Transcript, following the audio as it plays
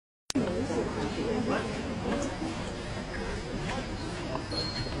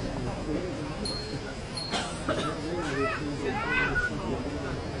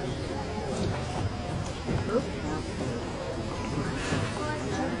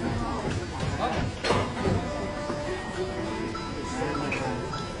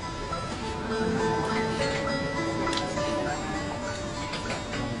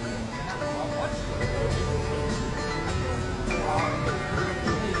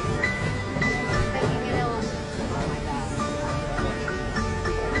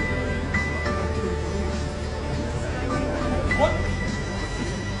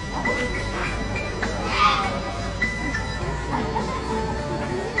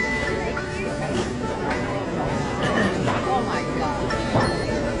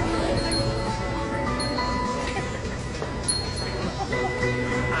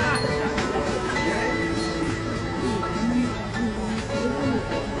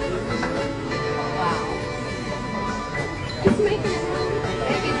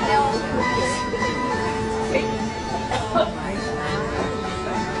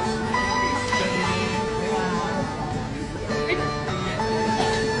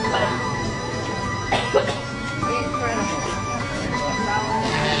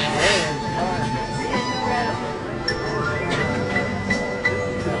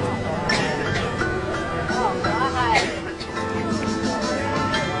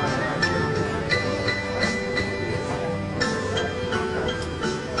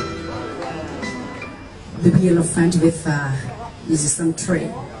The elephant with is some tree.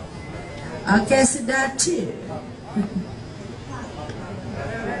 Okay, so that too.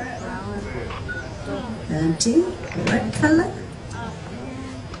 And red color.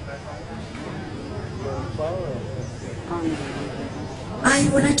 I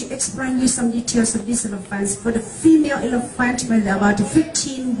would like to explain you some details of these elephants. For the female elephant, when they're about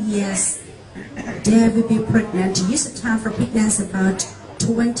 15 years, they will be pregnant. Use the time for pregnancy about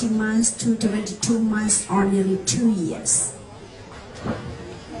 20 months to 22 months or nearly 2 years.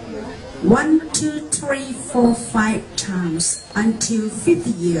 1, 2, 3, 4, 5 times until 50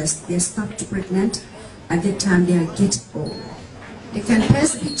 years they stop pregnant. At the time they get old. They can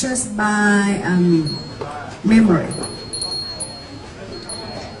pass pictures by memory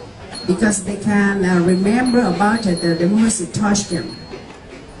because they can remember about it the moment you touch them.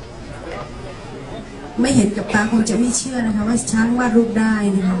 ไม่เห็นกับตาคงจะไม่เชื่อนะคะว่าช้างวาดรูปได้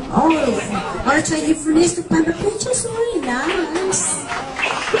นะคะ Oh, actually you finished the picture, so very nice.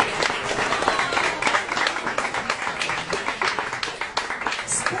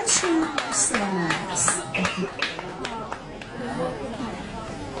 Special, so nice.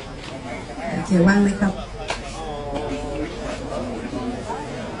 Okay, วางเลยครับ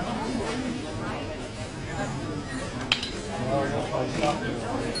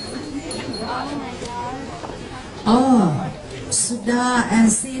Oh, Sudha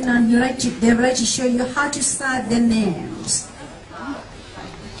and Sinan, they would like to show you how to start their names.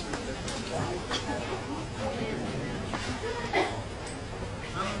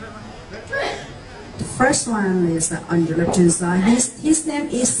 The first one is on the left-hand side. His name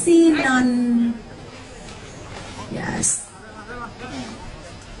is Sinan. Yes.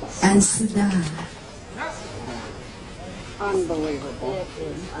 And Sudha. Unbelievable.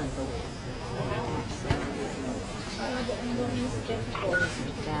 Unbelievable.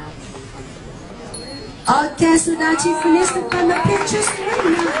 Okay, so that you finished the pictures. Very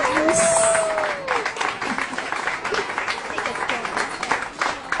nice.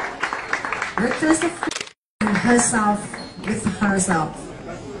 Request herself with herself.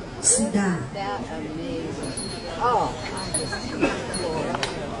 Suda. That amazing. Oh, I'm just